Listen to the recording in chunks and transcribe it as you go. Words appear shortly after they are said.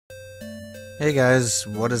Hey guys,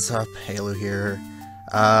 what is up? Halo here.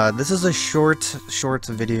 This is a short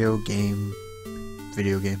video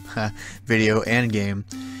and game,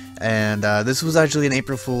 and this was actually an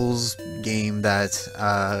April Fool's game that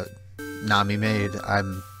Nami made.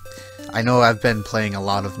 I know I've been playing a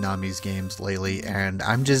lot of Nami's games lately, and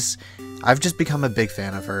I've just become a big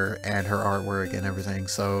fan of her and her artwork and everything.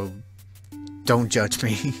 So don't judge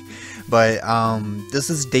me. But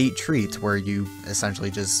this is Date Treat, where you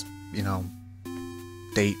essentially just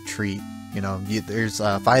date treat. There's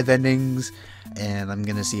 5 endings, and I'm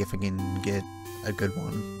gonna see if I can get a good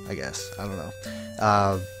one. I guess I don't know.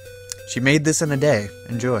 She made this in a day.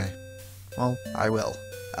 Enjoy. Well, I will.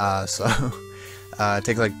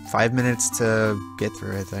 Take like 5 minutes to get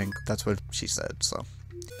through. I think that's what she said. So,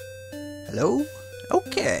 hello.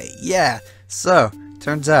 Okay. Yeah. So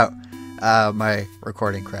turns out my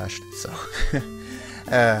recording crashed. So.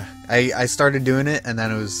 I started doing it, and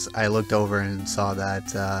then I looked over and saw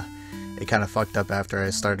that it kind of fucked up after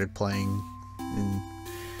I started playing. And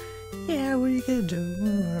yeah, what are you gonna do?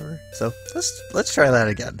 Whatever. So let's try that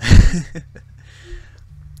again.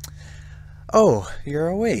 Oh, you're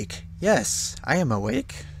awake. Yes, I am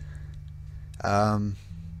awake. Oh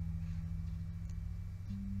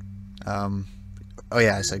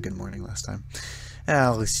yeah, I said good morning last time.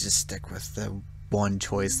 Let's just stick with the one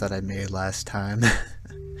choice that I made last time.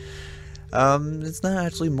 It's not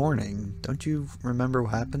actually morning. Don't you remember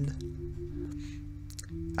what happened?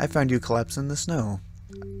 I found you collapsed in the snow.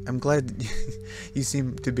 I'm glad you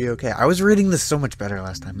seem to be okay. I was reading this so much better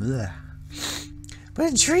last time. Ugh.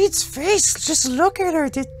 But Treat's face, just look at her.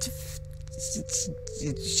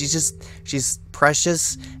 She's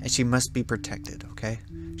precious, and she must be protected, okay?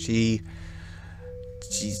 She's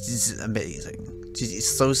amazing. She's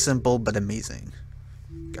so simple, but amazing.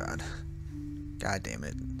 God damn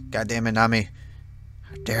it. God damn it, Nami.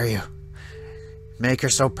 How dare you. Make her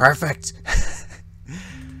so perfect.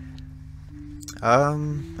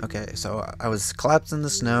 Okay, so I was collapsed in the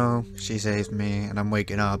snow, she saved me, and I'm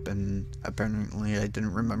waking up, and apparently I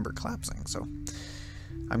didn't remember collapsing, so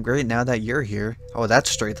I'm great now that you're here. Oh, that's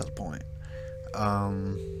straight to the point.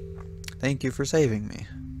 Thank you for saving me.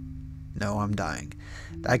 No, I'm dying.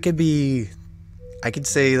 I could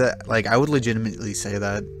say that, like, I would legitimately say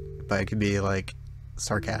that, but it could be, like,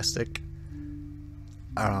 sarcastic.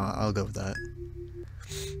 I don't know, I'll go with that.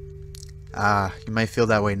 You might feel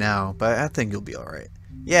that way now, but I think you'll be alright.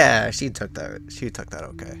 Yeah, she took that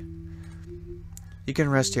okay. You can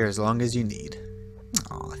rest here as long as you need.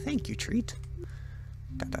 Aw, thank you, Treat.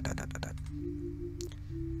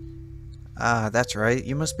 That's right,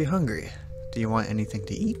 you must be hungry. Do you want anything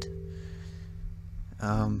to eat?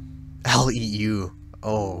 I'll eat you.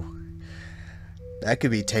 Oh. That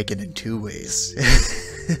could be taken in 2 ways.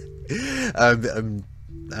 I'm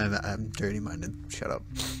dirty-minded. Shut up.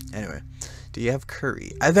 Anyway, do you have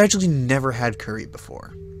curry? I've actually never had curry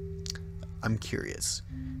before. I'm curious.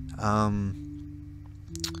 No,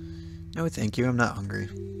 thank you. I'm not hungry.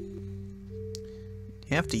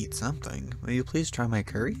 You have to eat something. Will you please try my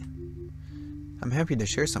curry? I'm happy to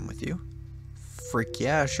share some with you. Frick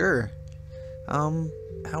yeah, sure.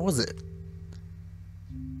 How was it?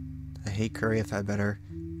 I hate curry. If I better.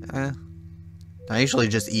 I usually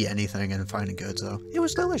just eat anything and find it good, so it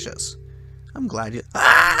was delicious. I'm glad you.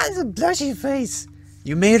 Ah, it's a blushy face.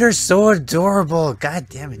 You made her so adorable. God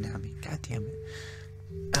damn it, Nami. God damn it.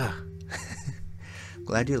 Ah.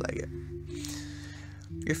 Glad you like it.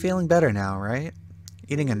 You're feeling better now, right?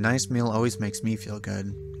 Eating a nice meal always makes me feel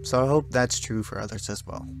good, so I hope that's true for others as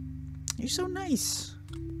well. You're so nice.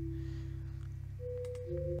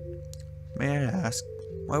 May I ask,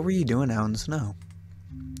 what were you doing out in the snow?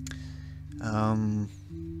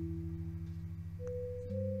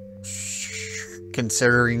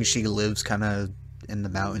 Considering she lives kind of in the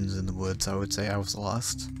mountains in the woods, I would say I was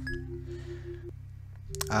lost.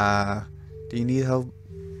 Do you need help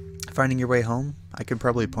finding your way home? I could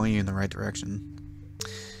probably point you in the right direction.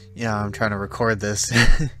 Yeah, I'm trying to record this,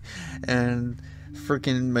 and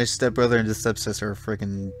freaking my stepbrother and his stepsister are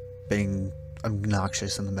freaking being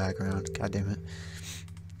obnoxious in the background. God damn it.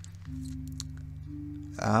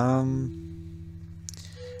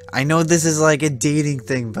 I know this is like a dating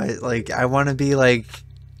thing, but like I want to be like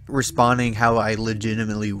responding how I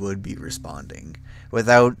legitimately would be responding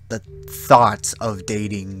without the thoughts of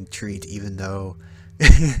dating Treat, even though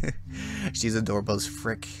she's adorable as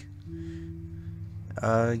frick.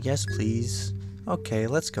 Yes please. Okay,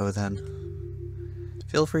 let's go then.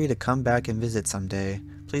 Feel free to come back and visit someday.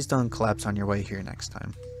 Please don't collapse on your way here next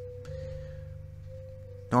time.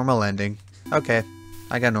 Normal ending. Okay,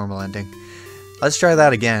 I got normal ending. Let's try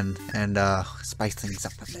that again and spice things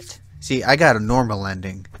up a bit. See, I got a normal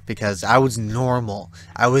ending because I was normal.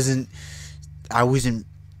 I wasn't. Nah.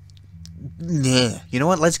 You know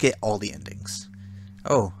what? Let's get all the endings.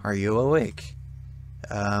 Oh, are you awake?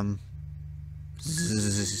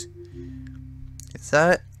 Is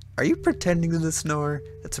that? Are you pretending to snore?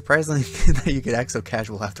 It's surprising that you could act so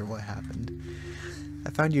casual after what happened. I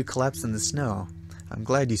found you collapsed in the snow. I'm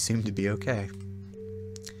glad you seem to be okay.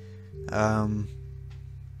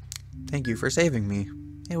 Thank you for saving me.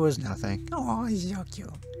 It was nothing. Oh, so cute.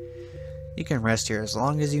 You can rest here as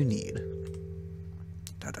long as you need.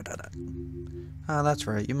 Ah, that's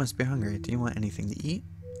right. You must be hungry. Do you want anything to eat?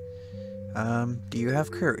 Do you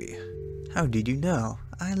have curry? How did you know?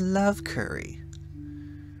 I love curry.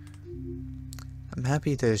 I'm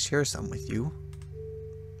happy to share some with you.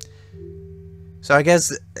 So I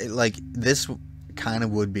guess, like, this kind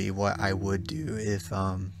of would be what I would do if,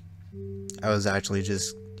 I was actually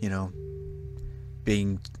just, you know,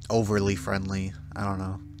 being overly friendly. I don't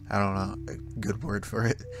know a good word for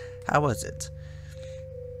it. How was it?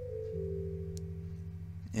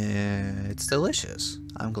 It's delicious.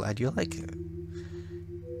 I'm glad you like it.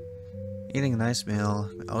 Eating a nice meal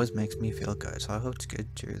always makes me feel good, so I hope it's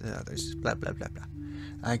good to the others. Blah, blah, blah, blah.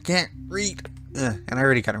 I can't read. And I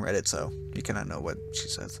already kind of read it, so you kind of know what she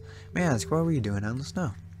says. May I ask, what were you doing out in the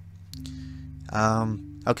snow?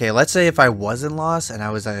 Okay, let's say if I wasn't lost and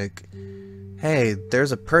I was like, hey,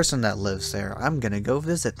 there's a person that lives there. I'm gonna go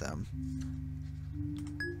visit them.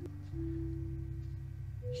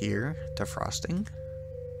 Here, defrosting.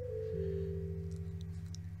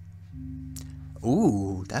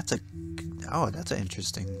 Ooh, that's an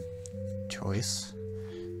interesting choice.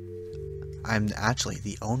 I'm actually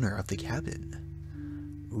the owner of the cabin.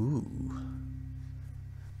 Ooh.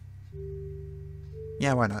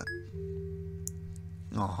 Yeah, why not?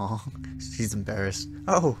 Aw, she's embarrassed.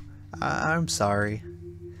 Oh, I'm sorry.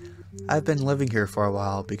 I've been living here for a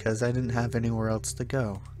while because I didn't have anywhere else to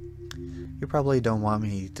go. You probably don't want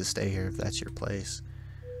me to stay here if that's your place.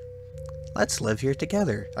 Let's live here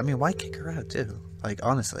together. I mean, why kick her out too? Like,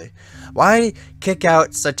 honestly. Why kick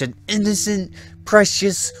out such an innocent,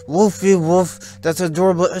 precious, wolfy wolf that's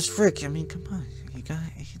adorable as frick? I mean, come on. You gotta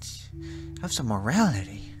have some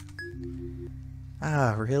morality.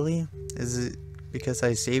 Ah, really? Is it because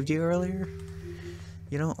I saved you earlier?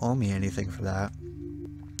 You don't owe me anything for that.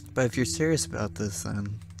 But if you're serious about this,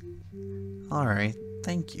 then... Alright,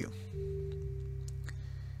 thank you.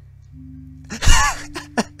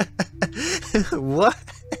 What?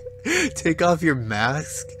 Take off your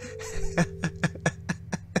mask?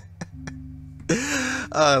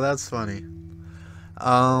 Oh, that's funny.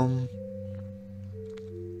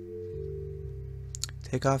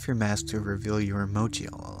 Take off your mask to reveal your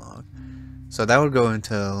emoji all along. So that would go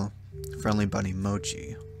into Friendly Bunny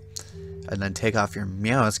Mochi. And then take off your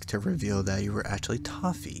mask to reveal that you were actually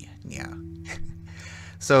Toffee. Yeah.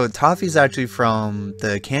 So Toffee's actually from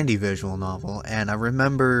the Candy visual novel, and I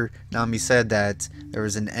remember Nami said that there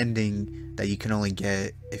was an ending that you can only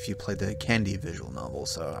get if you play the Candy visual novel,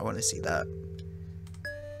 so I want to see that.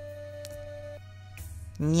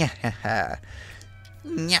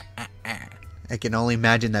 I can only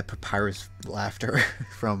imagine that papyrus laughter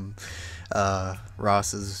from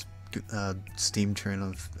Ross's steam turn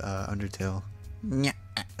of Undertale.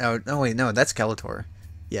 Oh, no, wait, no, that's Skeletor.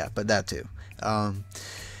 Yeah, but that too.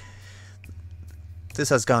 This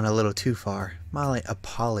has gone a little too far. My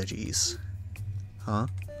apologies. Huh?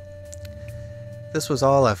 This was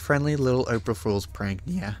all a friendly little April Fool's prank,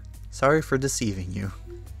 yeah. Sorry for deceiving you.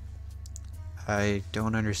 I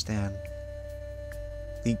don't understand.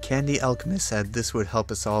 The Candy Alchemist said this would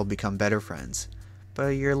help us all become better friends, but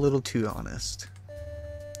you're a little too honest.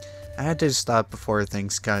 I had to stop before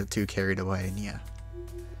things got too carried away, and yeah.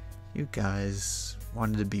 You guys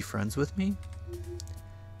wanted to be friends with me?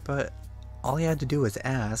 But all you had to do was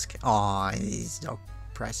ask. Aw, he's so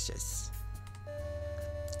precious.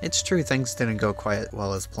 It's true things didn't go quite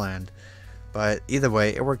well as planned, but either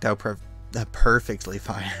way, it worked out perfectly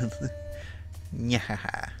fine.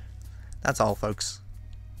 Yeah, that's all, folks.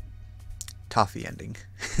 Toffee ending.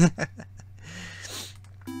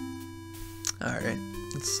 Alright,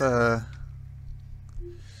 let's,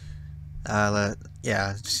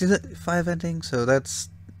 yeah, see the 5 endings? So that's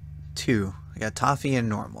 2. I got Toffee and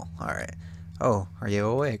normal. Alright. Oh, are you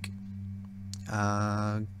awake?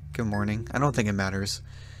 Good morning. I don't think it matters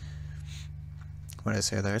what I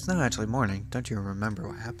say there. It's not actually morning. Don't you remember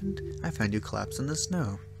what happened? I found you collapsed in the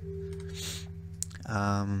snow.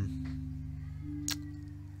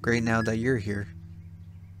 Great now that you're here.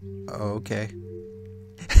 Oh, okay.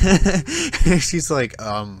 She's like,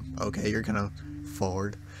 okay, you're gonna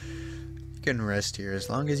forward. You can rest here as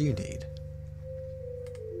long as you need.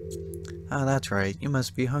 Ah, that's right. You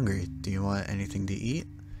must be hungry. Do you want anything to eat?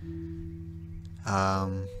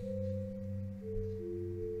 I'll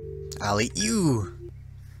eat you!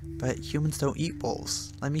 But humans don't eat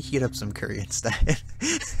wolves. Let me heat up some curry instead.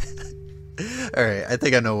 Alright, I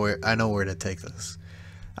think I know where to take this.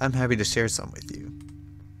 I'm happy to share some with you.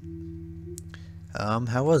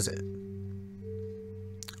 How was it?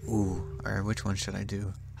 Ooh, alright, which one should I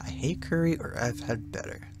do? I hate curry or I've had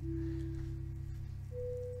better?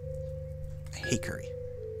 I hate curry.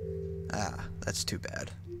 Ah, that's too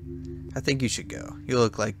bad. I think you should go. You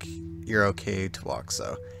look like you're okay to walk,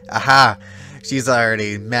 so. Aha! She's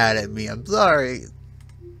already mad at me. I'm sorry.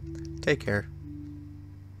 Take care.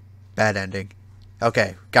 Bad ending.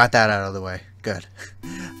 Okay, got that out of the way. Good.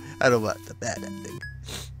 I don't want the bad ending.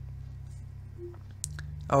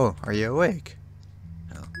 Oh, are you awake?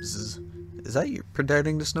 Oh, is that you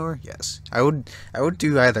pretending to snore? Yes. I would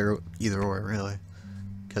do either or, really.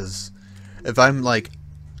 Because if I'm like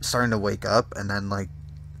starting to wake up and then like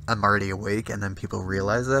I'm already awake and then people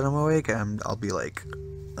realize that I'm awake, I'll be like,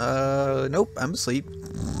 nope, I'm asleep.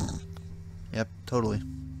 Yep, totally.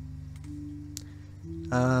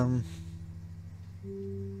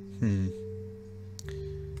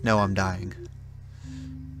 No, I'm dying.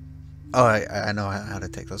 Oh, I know how to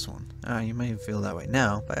take this one. You may feel that way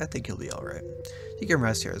now, but I think you'll be alright. You can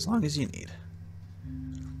rest here as long as you need.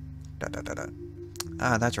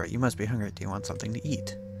 Ah, that's right, you must be hungry. Do you want something to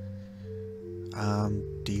eat?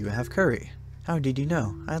 Do you have curry? How did you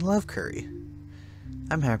know? I love curry.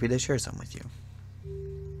 I'm happy to share some with you.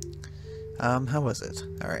 How was it?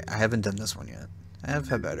 Alright, I haven't done this one yet. I've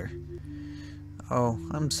had better. Oh,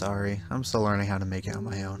 I'm sorry. I'm still learning how to make it on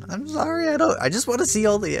my own. I'm sorry, I just want to see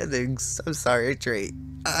all the endings. I'm sorry, Treat.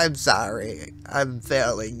 I'm sorry. I'm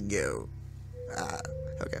failing you.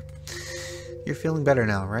 Okay. You're feeling better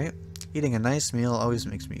now, right? Eating a nice meal always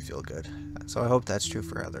makes me feel good. So I hope that's true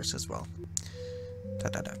for others as well.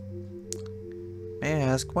 May I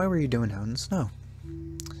ask, why were you doing out in the snow?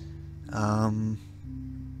 I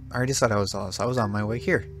already said I was lost. I was on my way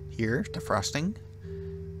here. Here, to frosting.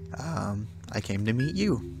 I came to meet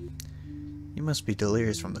you. You must be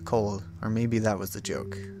delirious from the cold, or maybe that was the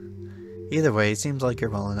joke. Either way, it seems like you're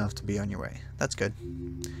well enough to be on your way. That's good.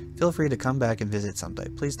 Feel free to come back and visit someday.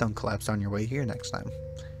 Please don't collapse on your way here next time.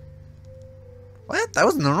 What? That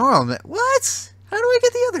wasn't the normal. What? How do I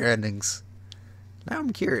get the other endings? Now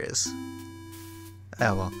I'm curious.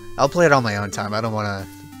 Oh well, I'll play it on my own time. I don't want to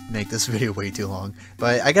make this video way too long.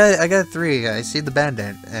 But I got 3. I see the band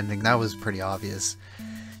ending. That was pretty obvious.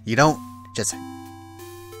 You don't just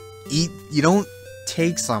eat. You don't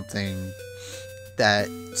take something that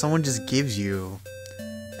someone just gives you,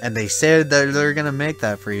 and they said that they're gonna make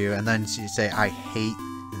that for you, and then you say, "I hate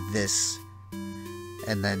this,"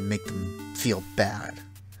 and then make them feel bad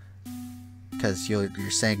because you're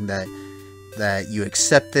saying that you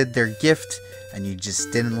accepted their gift and you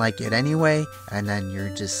just didn't like it anyway, and then you're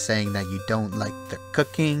just saying that you don't like the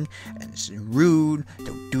cooking and it's rude.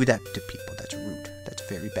 Don't do that to people. That's rude. That's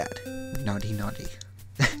very bad. Naughty, naughty.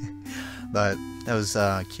 But that was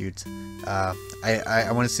cute.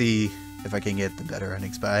 I want to see if I can get the better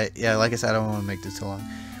endings. But yeah, like I said, I don't want to make this too long.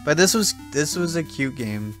 But this was a cute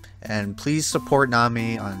game, and please support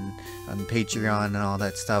Nami on Patreon and all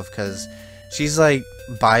that stuff, because she's like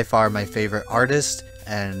by far my favorite artist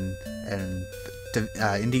and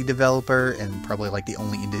indie developer, and probably like the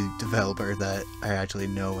only indie developer that I actually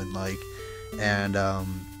know and like,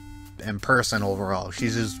 and person overall.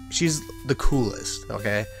 She's the coolest.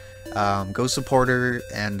 Okay, go support her,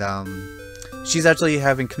 and she's actually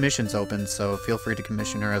having commissions open, so feel free to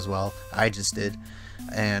commission her as well. I just did,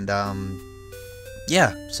 and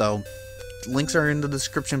yeah, so links are in the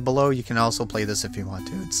description below. You can also play this if you want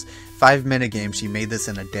to. It's 5-minute game. She made this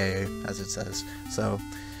in a day, as it says. So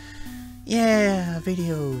yeah,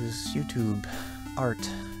 videos, YouTube, art,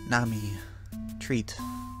 Nami, treat,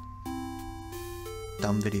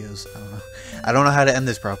 dumb videos. I don't know how to end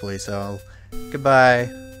this properly, so goodbye.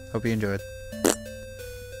 Hope you enjoyed,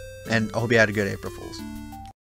 and I hope you had a good April Fool's.